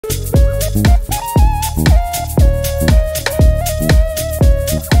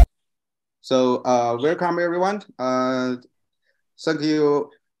So welcome everyone. Thank you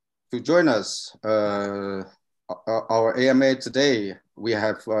to join us. Our AMA today, we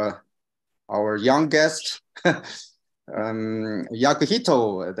have our young guest,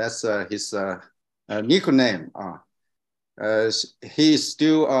 Yakuhito. That's his nickname. He's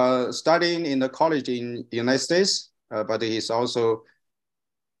still studying in the college in the United States, but he's also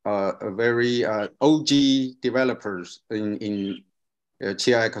a very OG developers in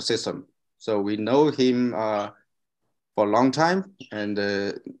Chia ecosystem. So we know him for a long time, and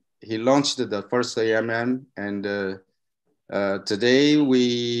he launched the first AMM. And today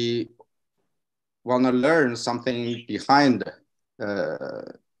we want to learn something behind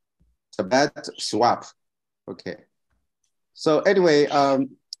TibetSwap. Okay. So anyway,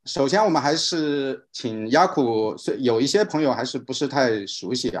 首先我们还是请 Yaku， 有一些朋友还是不是太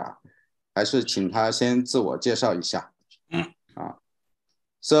熟悉啊，还是请他先自我介绍一下。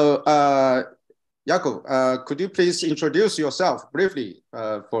So, Yaku, could you please introduce yourself briefly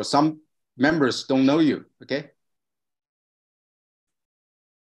for some members don't know you, okay?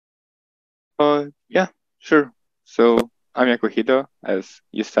 Yeah, sure. So I'm Yakuhito, as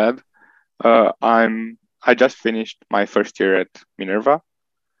you said. I just finished my first year at Minerva.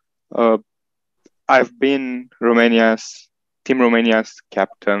 I've been Team Romania's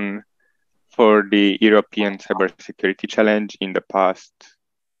captain for the European Cybersecurity Challenge in the past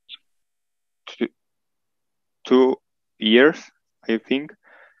 2 years, I think.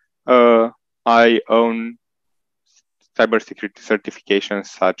 I own cybersecurity certifications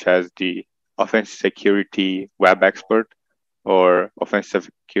such as the Offensive Security Web Expert or Offensive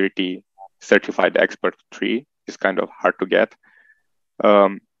Security Certified Expert 3. It's kind of hard to get.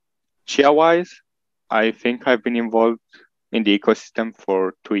 Chia-wise, I think I've been involved in the ecosystem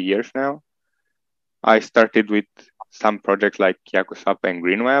for 2 years now. I started with some projects like YakuSwap and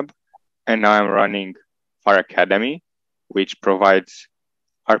GreenWeb, and now I'm running our Academy, which provides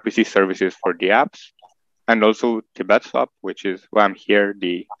RPC services for the apps, and also TibetSwap, which is why I'm here,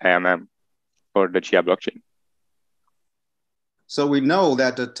 the AMM for the Chia blockchain. So we know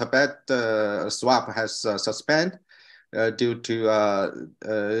that the TibetSwap has suspended due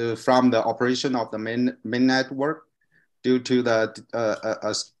to from the operation of the main network due to the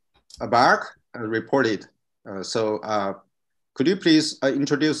a bug reported. So could you please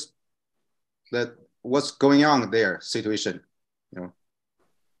introduce that what's going on there situation? You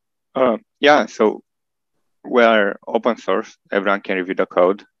know? Yeah, so we're open source. Everyone can review the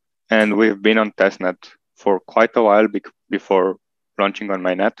code, and we've been on testnet for quite a while before launching on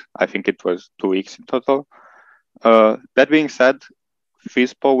mainnet. I think it was 2 weeks in total. That being said,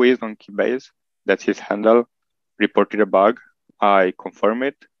 Fizpo on Keybase, that's his handle, reported a bug. I confirmed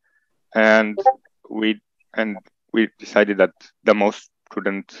it, and we decided that the most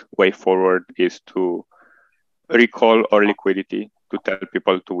prudent way forward is to recall our liquidity to tell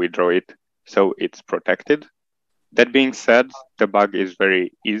people to withdraw it so it's protected. That being said, the bug is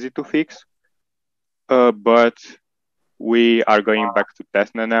very easy to fix, but we are going back to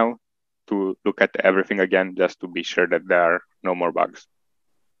testnet now to look at everything again just to be sure that there are no more bugs.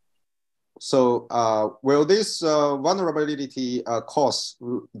 So will this vulnerability cause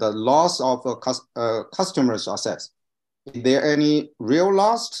the loss of customers' assets? Is there any real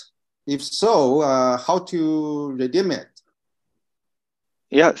loss? If so, how to redeem it?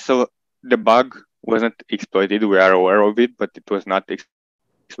 Yeah, so the bug wasn't exploited. We are aware of it, but it was not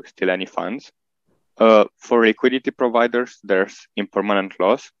still any funds. For liquidity providers, there's impermanent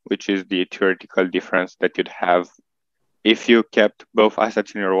loss, which is the theoretical difference that you'd have if you kept both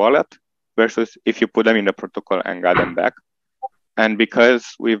assets in your wallet versus if you put them in the protocol and got them back. And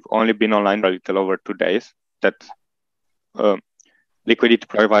because we've only been online for a little over 2 days, that liquidity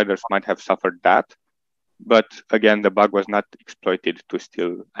providers might have suffered that. But again, the bug was not exploited to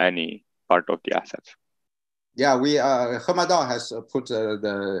steal any part of the assets. Yeah, we HemaDAO has put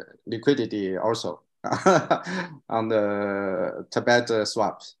the liquidity also on the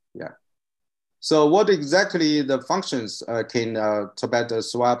TibetSwap. Yeah. So what exactly the functions can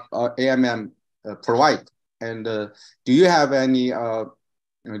TibetSwap AMM provide? And do you have any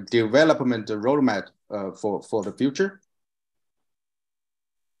development roadmap for the future?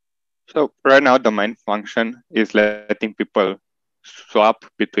 So right now, the main function is letting people swap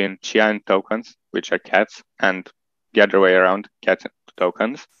between Chia and tokens, which are CATs, and the other way around, CATs and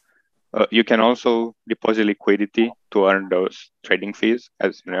tokens. You can also deposit liquidity to earn those trading fees,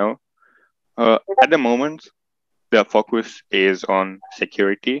 as you know. At the moment, the focus is on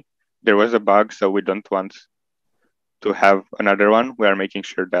security. There was a bug, so we don't want to have another one. We are making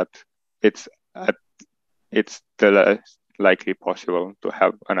sure that it's the likely possible to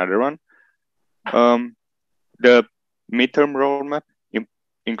have another one. The midterm roadmap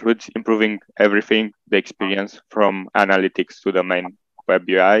includes improving everything, the experience from analytics to the main web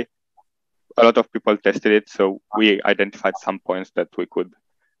UI. A lot of people tested it, so we identified some points that we could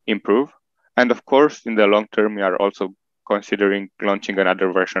improve. And of course, in the long term, we are also considering launching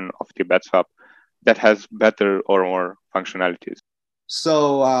another version of TibetSwap that has better or more functionalities.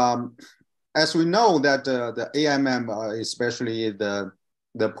 So as we know that the AMM, especially the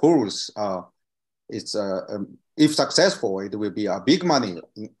pools, it's if successful, it will be a big money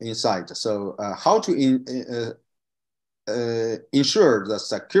inside. So how to ensure the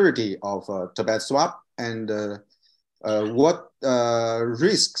security of TibetSwap, and what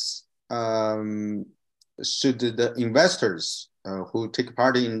risks should the investors who take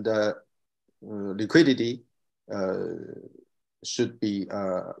part in the liquidity should be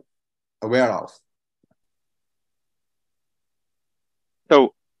aware of?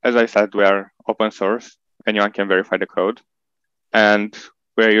 So, as I said, we are open source. Anyone can verify the code. And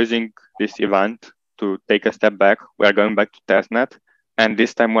we're using this event to take a step back. We are going back to testnet. And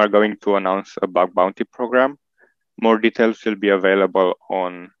this time we are going to announce a bug bounty program. More details will be available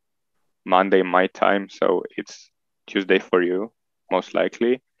on Monday, my time. So it's Tuesday for you, most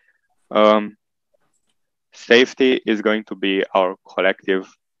likely. Safety is going to be our collective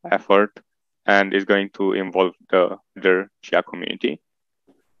effort and is going to involve the Chia community.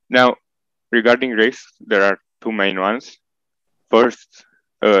 Now, regarding risks, there are two main ones. First,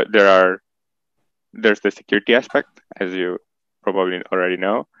 there's the security aspect, as you probably already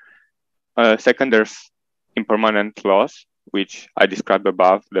know. Second, there's impermanent loss, which I described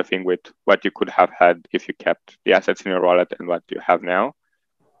above, the thing with what you could have had if you kept the assets in your wallet and what you have now.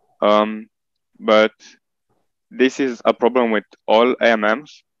 But this is a problem with all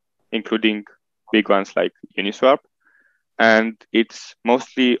AMMs, including big ones like Uniswap, and it's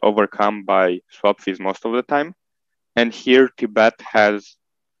mostly overcome by swap fees most of the time. And here, Tibet has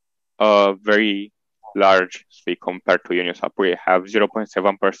a very large fee compared to Uniswap. We have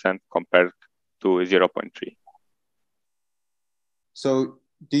 0.7% compared to 0.3%. So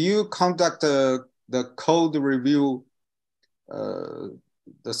do you conduct the code review,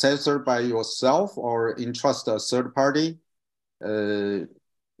 the sensor by yourself, or entrust a third party?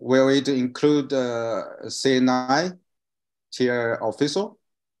 Will it include CNI tier official?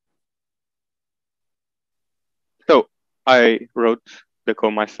 So I wrote the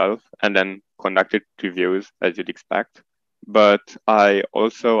code myself and then conducted reviews, as you'd expect. But I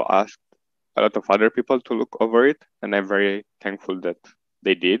also asked a lot of other people to look over it, and I'm very thankful that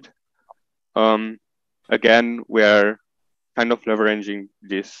they did. Again, we are kind of leveraging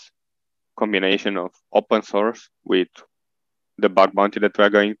this combination of open source with the bug bounty that we're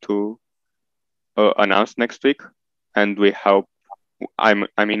going to announce next week. And we hope,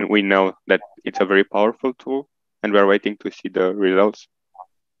 we know that it's a very powerful tool, and we're waiting to see the results.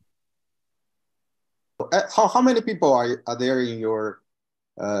 How many people are there in your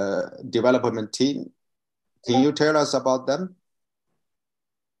development team? Can you tell us about them?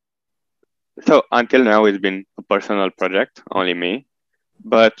 So until now, it's been a personal project, only me.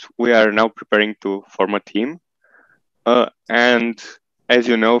 But we are now preparing to form a team. And as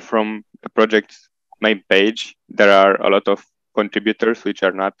you know from the project's main page, there are a lot of contributors which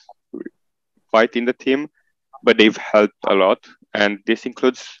are not quite in the team, but they've helped a lot. And this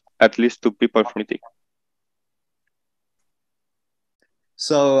includes at least 2 people from the team.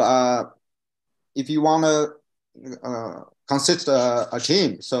 So if you want to consist a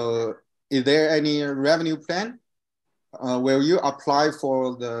team, so is there any revenue plan? Will you apply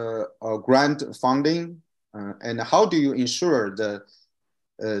for the grant funding? And how do you ensure the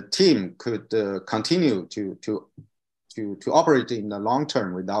team could continue to operate in the long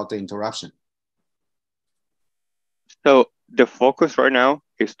term without the interruption? So the focus right now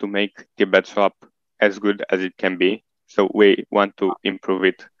is to make TibetSwap as good as it can be. So we want to improve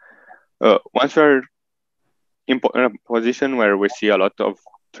it. Once we're in a position where we see a lot of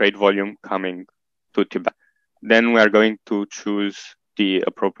trade volume coming to Tibet, then we are going to choose the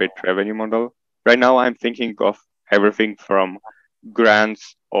appropriate revenue model. Right now, I'm thinking of everything from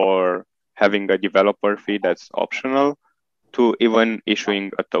grants or having a developer fee that's optional to even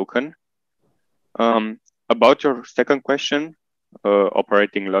issuing a token. About your second question,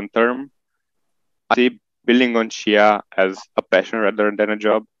 operating long term, I see building on Chia as a passion rather than a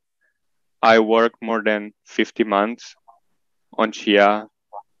job. I work more than 50 months on Chia,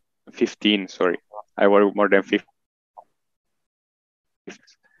 15, sorry. I work more than 50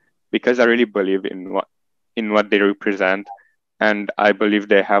 because I really believe in what they represent, and I believe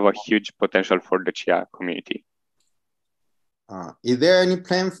they have a huge potential for the Chia community. Is there any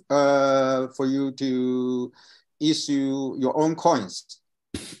plan for you to issue your own coins?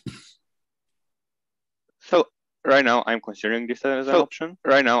 So right now I'm considering this as an option.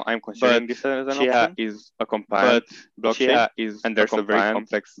 Right now I'm considering this as an Chia option. is a compliant blockchain, And there's a very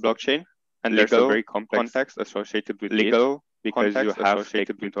complex blockchain, and there's a legal very complex context associated with legal it, because you have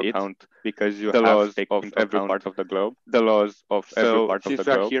associated taken with into it, account because you the have laws taken of into every account part of the globe. the laws of every So part of the since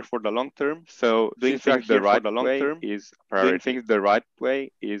we are globe. here for the long term, So doing since we are things here the for right the long way term, is a doing priority. things the right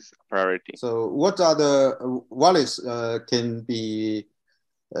way is a priority. So what are the wallets can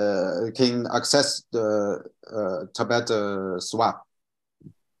access the TibetSwap?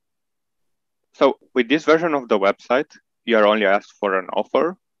 So with this version of the website, you are only asked for an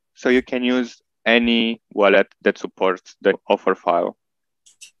offer. So you can use any wallet that supports the offer file,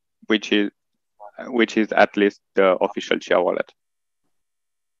 which is at least the official Chia wallet.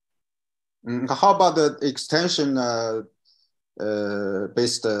 How about the extension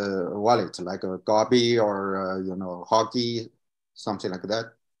based wallet like a Gabi or Hockey, something like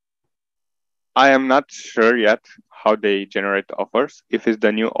that? I am not sure yet how they generate offers. If it's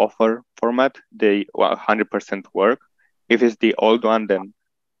the new offer format, they 100% work. If it's the old one, then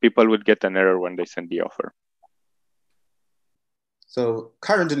people would get an error when they send the offer. So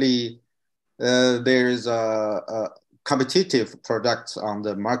currently, there is a competitive product on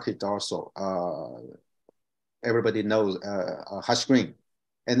the market also. Everybody knows Hashgreen,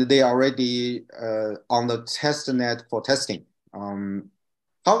 and they already on the testnet for testing.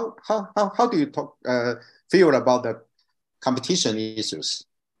 How do you feel about the competition issues?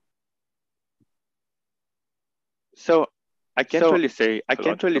 So I can't really say a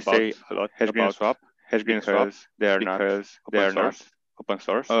lot about HashgreenSwap because they are not open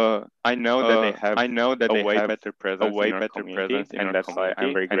source. I know that they have a way better presence in our community, and that's why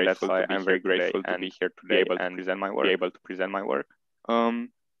I'm very grateful to be here today and be able to present my work.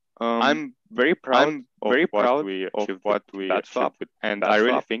 I'm very proud of what we achieved with, and I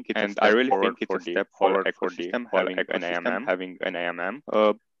really think it's a step forward for the ecosystem having an AMM.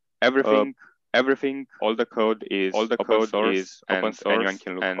 Everything, all the code is open source, and anyone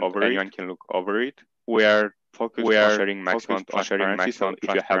can look over it. We are focused on sharing maximum transparency. So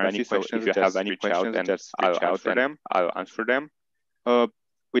if you have any questions, just reach out and I'll answer them.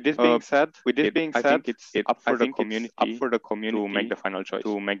 With this being said, I think it's up for the community to make the final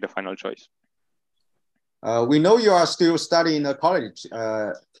choice. We know you are still studying at college.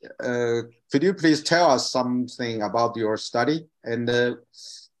 Could you please tell us something about your study? And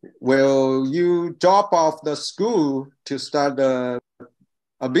will you drop off the school to start a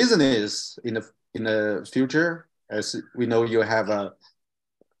business in the future? As we know, you have a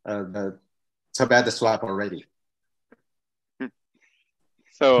TibetSwap already.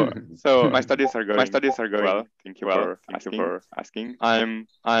 So my studies are going well. Thank you for asking. I'm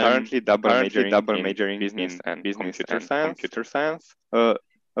currently double majoring in business and computer science.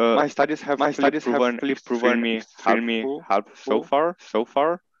 My studies have proven extremely helpful so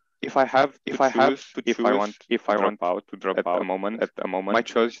far. If I want to drop out at the moment, my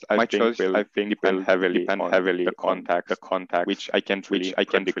choice I think depend heavily on the context, which I can't really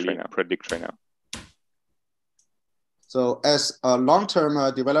predict right now. So as a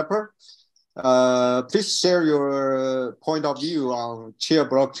long-term developer, please share your point of view on Chia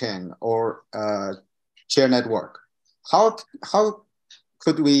blockchain or Chia network. How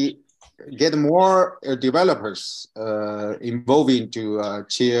could we get more developers involved into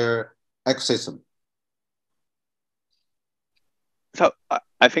Chia ecosystem? So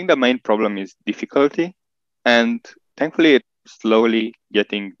I think the main problem is difficulty, and thankfully it's slowly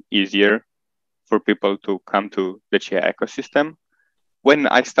getting easier for people to come to the Chia ecosystem. When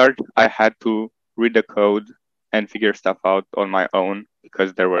I started, I had to read the code and figure stuff out on my own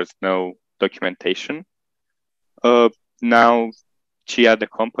because there was no documentation. Now, Chia, the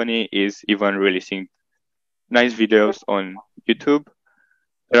company, is even releasing nice videos on YouTube.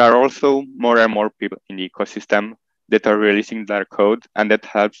 There are also more and more people in the ecosystem that are releasing their code, and that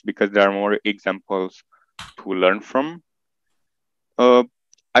helps because there are more examples to learn from.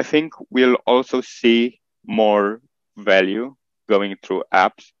 I think we'll also see more value going through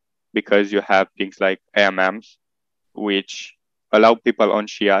apps because you have things like AMMs, which allow people on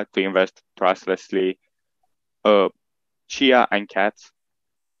Chia to invest trustlessly. Chia and CATs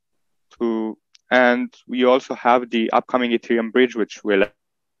too, and we also have the upcoming Ethereum bridge, which will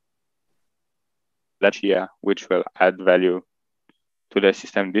add value to the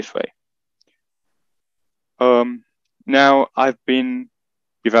system this way. Now I've been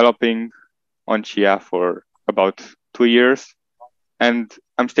developing on Chia for about 2 years, and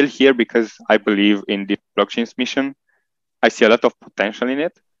I'm still here because I believe in the blockchain's mission. I see a lot of potential in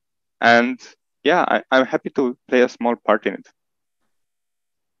it, and yeah, I'm happy to play a small part in it.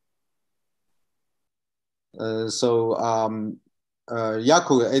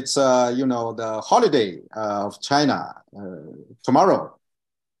 Yaku, it's you know, the holiday of China tomorrow,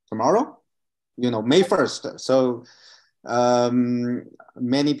 you know, May 1st. So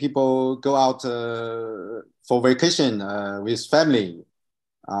many people go out for vacation with family.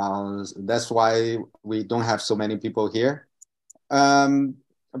 That's why we don't have so many people here.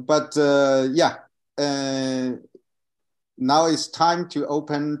 But yeah, now it's time to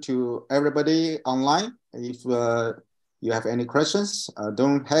open to everybody online. If you have any questions,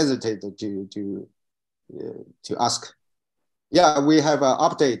 don't hesitate to ask. Yeah, we have an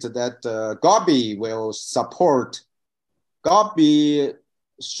update that Gobi will support. Gobi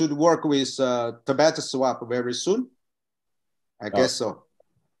should work with TibetSwap very soon. I guess so.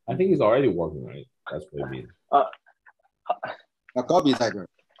 I think it's already working, right? That's what I mean. Gobi Tiger.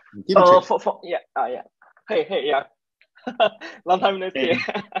 Yeah. Hey, yeah. Long time no see.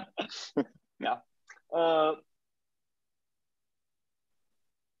 Yeah.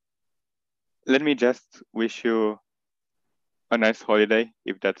 Let me just wish you a nice holiday,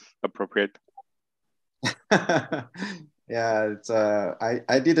 if that's appropriate. Yeah, it's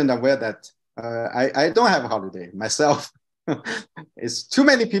I didn't aware that. I don't have a holiday myself. It's too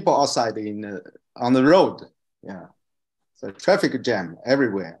many people outside on the road. Yeah, so traffic jam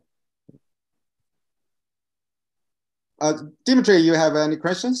everywhere. Dimitri, you have any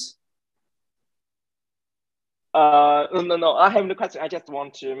questions? No. I have no question. I just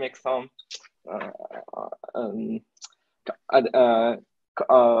want to make some. Yeah.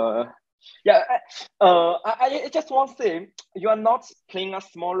 I just want to say you are not playing a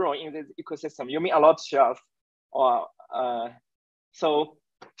small role in this ecosystem. You mean a lot to us. So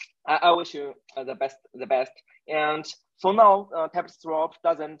I wish you the best. And for now, TibetSwap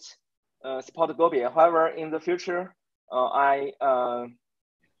doesn't support Gobi. However, in the future, I'm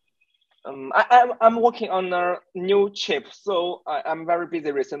working on a new chip, so I'm very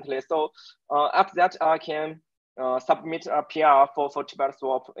busy recently. So after that, I can submit a PR for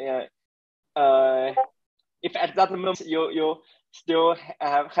TibetSwap. If at that moment you still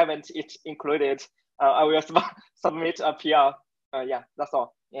haven't it included, I will submit a PR. Yeah, that's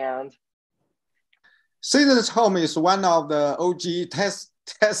all. And Citizens Home is one of the OG test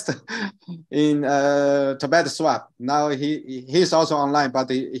in TibetSwap. Now he's also online, but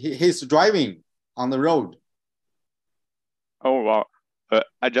he's driving on the road. Oh wow!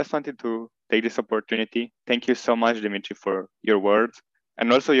 I just wanted to take this opportunity. Thank you so much, Dimitri, for your words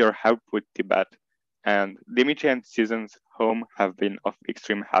and also your help with Tibet. And Dimitri and Citizens Home have been of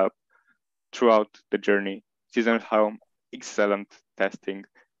extreme help throughout the journey. Citizens Home, excellent testing.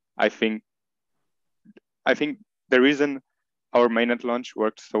 I think the reason our mainnet launch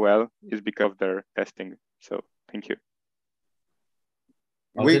worked so well is because of their testing. So thank you.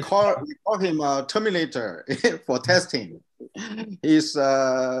 We call him a Terminator for testing. He's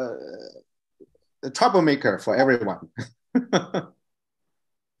a troublemaker for everyone.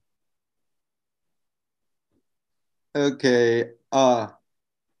 Okay.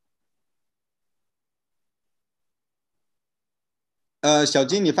 小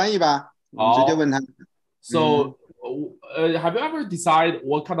金，你翻译吧，你直接问他。So, have you ever decided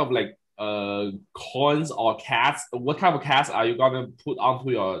what kind of like coins or cats? What kind of cats are you gonna put onto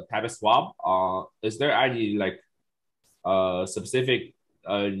your TibetSwap? Is there any like specific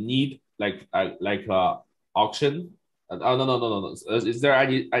need like auction? No. Is there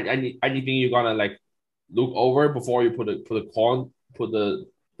anything you're gonna like look over before you put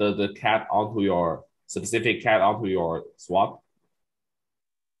the cat onto your specific cat onto your swap?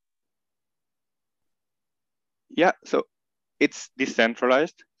 Yeah, so it's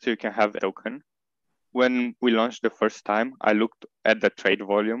decentralized, so you can have a token. When we launched the first time, I looked at the trade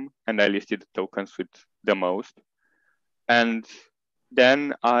volume and I listed the tokens with the most. And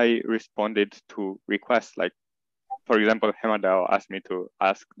then I responded to requests, like, for example, HemaDAO asked me to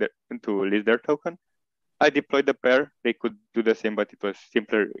list their token. I deployed the pair. They could do the same, but it was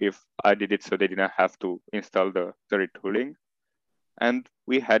simpler if I did it so they didn't have to install the retooling. And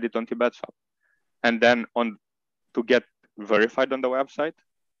we had it on TibetSwap. And then to get verified on the website,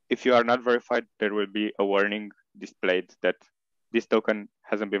 if you are not verified, there will be a warning displayed that this token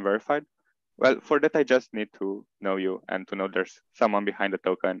hasn't been verified. Well, for that, I just need to know you and to know there's someone behind the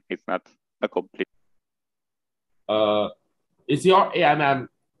token. It's not a complete. Is your AMM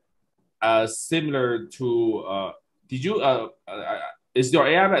similar to? Is your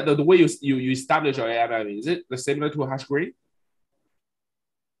AMM the way you establish your AMM? Is it similar to HashGrid?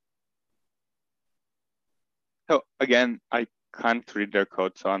 So again, I can't read their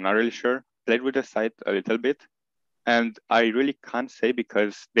code, so I'm not really sure. Played with the site a little bit, and I really can't say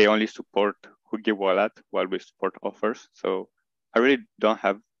because they only support Hugi Wallet while we support offers. So I really don't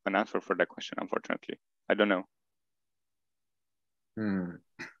have an answer for that question, unfortunately. I don't know.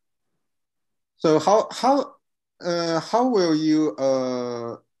 So how will you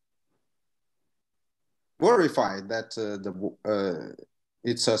verify that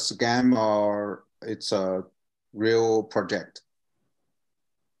it's a scam or it's a real project?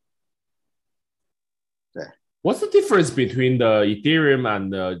 Yeah. What's the difference between the Ethereum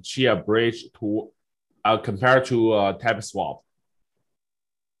and the Chia bridge to compared to TibetSwap?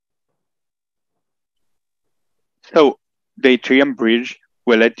 So the Ethereum bridge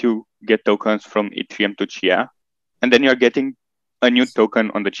will let you get tokens from Ethereum to Chia, and then you're getting a new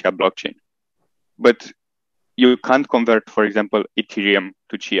token on the Chia blockchain. But you can't convert, for example, Ethereum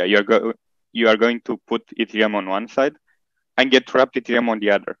to Chia. You are going to put Ethereum on one side and get trapped Ethereum on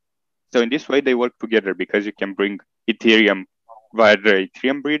the other. So in this way, they work together because you can bring Ethereum via the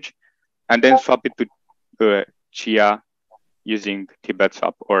Ethereum bridge and then swap it to Chia using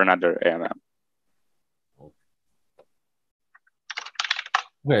TibetSwap or another AMM.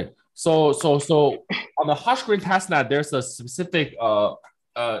 Okay, so on the Hashgreen testnet, there's a specific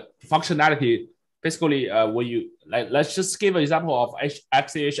functionality. Basically, when you let's just give an example of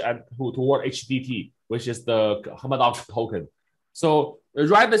XCH and toward HDT, which is the HemaDAO token. So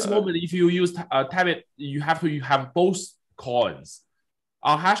right this moment, if you use Tibet, you have to have both coins.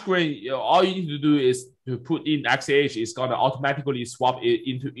 On Hashgreen, all you need to do is to put in XCH. It's gonna automatically swap it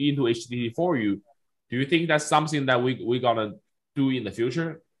into HDT for you. Do you think that's something that we're gonna do in the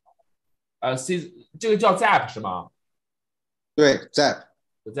future? 这个叫 ZAP 是吗？对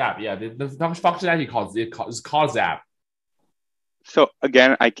 ，ZAP。The ZAP, yeah, the functionality is called ZAP. So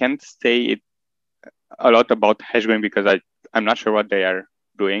again, I can't say it a lot about Hashgreen because I'm not sure what they are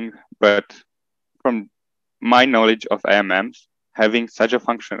doing, but from my knowledge of AMMs, having such a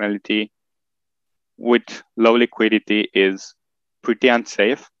functionality with low liquidity is pretty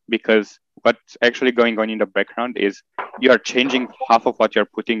unsafe because what's actually going on in the background is you are changing half of what you're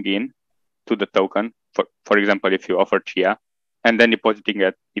putting in to the token. For example, if you offer Chia, and then depositing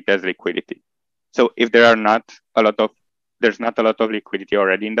it as liquidity. So if there's not a lot of liquidity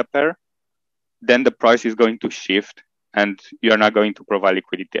already in the pair, then the price is going to shift and you're not going to provide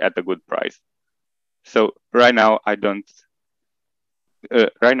liquidity at a good price. So right now, ZAP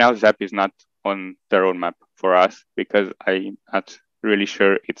is not on the roadmap for us because I'm not really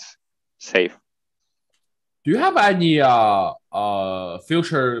sure it's safe. Do you have any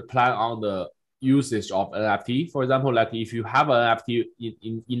future plan on the usage of NFT? For example, like if you have an NFT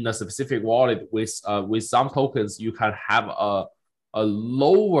in a specific wallet with some tokens, you can have a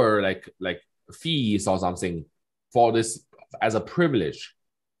lower like fees or something for this as a privilege.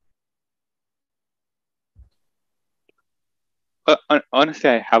 Honestly,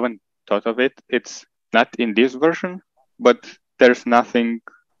 I haven't thought of it. It's not in this version, but there's nothing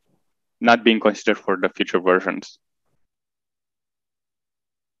not being considered for the future versions.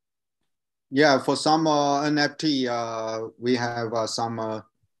 Yeah, for some NFT, we have some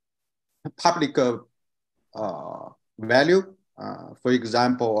public value. For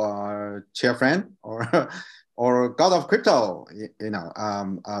example, Chia Friend or God of Crypto.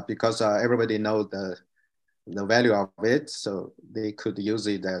 Because everybody knows the value of it, so they could use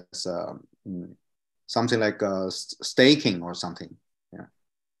it as something like staking or something. Yeah.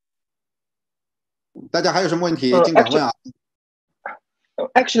 大家还有什么问题？尽管问啊。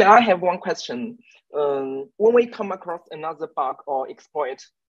Actually, I have one question. When we come across another bug or exploit,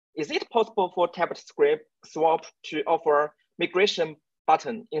 is it possible for TibetSwap to offer migration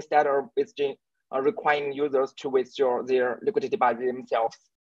button instead of requiring users to withdraw their liquidity by themselves?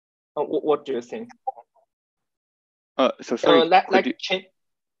 What do you think? So sorry.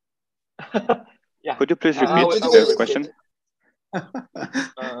 Yeah. Could you please repeat the question?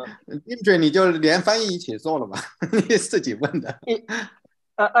 Dimitri, 你就连翻译一起做了吧？你自己问的。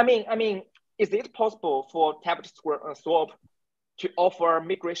I mean, is it possible for TibetSwap to offer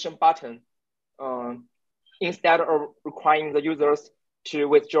migration button instead of requiring the users to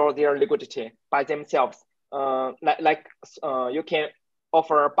withdraw their liquidity by themselves? You can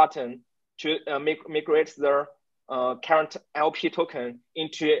offer a button to migrate their current LP token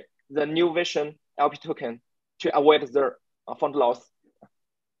into the new version LP token to avoid the fund loss.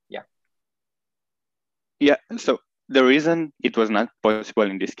 Yeah. So the reason it was not possible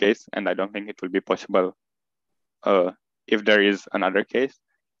in this case, and I don't think it will be possible if there is another case,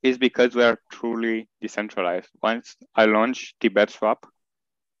 is because we are truly decentralized. Once I launch TibetSwap,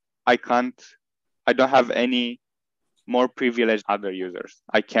 I can't I don't have any more privileged other users.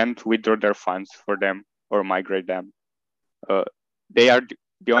 I can't withdraw their funds for them or migrate them. They are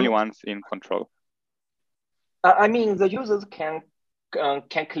the only ones in control. I mean, the users can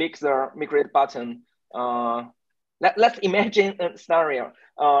click the migrate button. Let's imagine a scenario.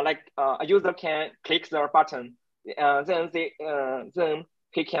 A user can click the button, then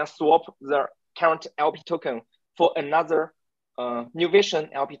he can swap the current LP token for another new version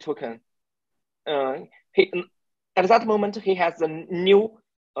LP token. At that moment, he has a new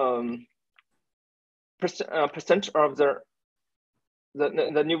percent of the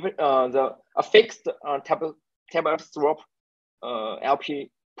new a fixed TibetSwap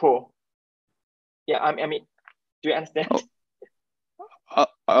LP pool. Yeah, I mean, do you understand?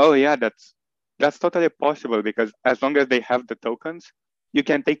 Oh yeah, that's totally possible, because as long as they have the tokens, you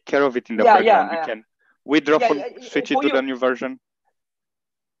can take care of it in the background. You can withdraw switch it to the new version.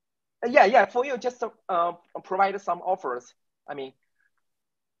 Yeah. For you, just provide some offers. I mean,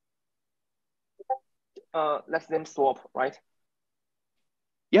 let them swap, right?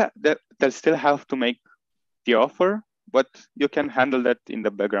 Yeah, they'll still have to make the offer, but you can handle that in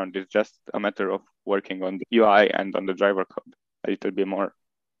the background. It's just a matter of working on the UI and on the driver code a little bit more.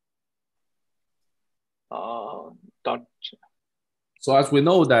 Gotcha. So as we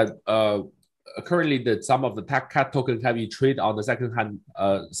know that currently some of the CAT tokens can be traded on the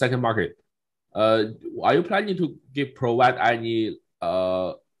second market. Are you planning to provide any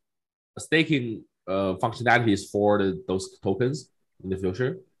staking functionalities for those tokens in the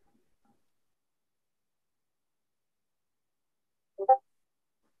future?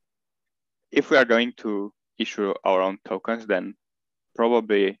 If we are going to issue our own tokens, then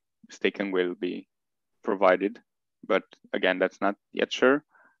probably staking will be provided. But again, that's not yet sure.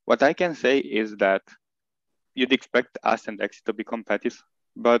 What I can say is that you'd expect us and X to be competitive,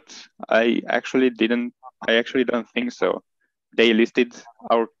 but I actually don't think so. They listed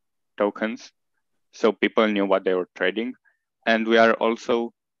our tokens, so people knew what they were trading. And we are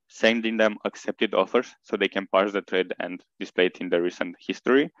also sending them accepted offers so they can parse the trade and display it in the recent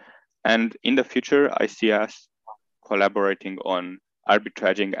history. And in the future, I see us collaborating on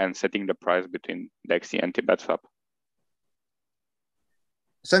arbitraging and setting the price between DEXI and TibetSwap.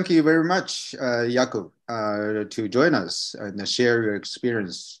 Thank you very much, Yaku, to join us and share your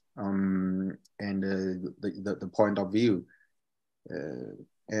experience and the point of view.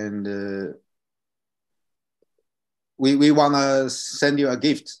 We want to send you a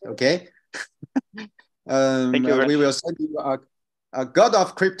gift, okay? Thank you. We will send you a God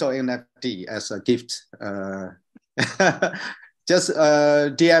of Crypto NFT as a gift. Just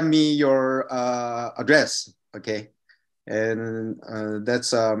DM me your address, okay? And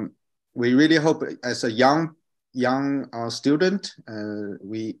that's we really hope, as a young student,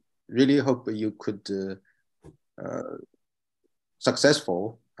 we really hope you could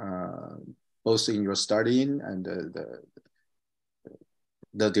successful both in your studying and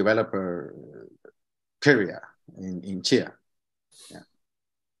the developer career in Chia.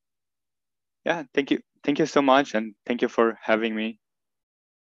 Yeah, thank you so much, and thank you for having me.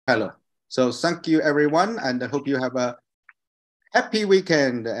 Hello. So thank you everyone, and I hope you have a happy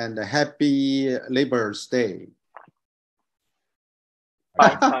weekend and a happy Labor's Day.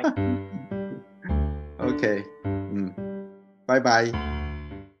 Bye. Okay. Bye-bye.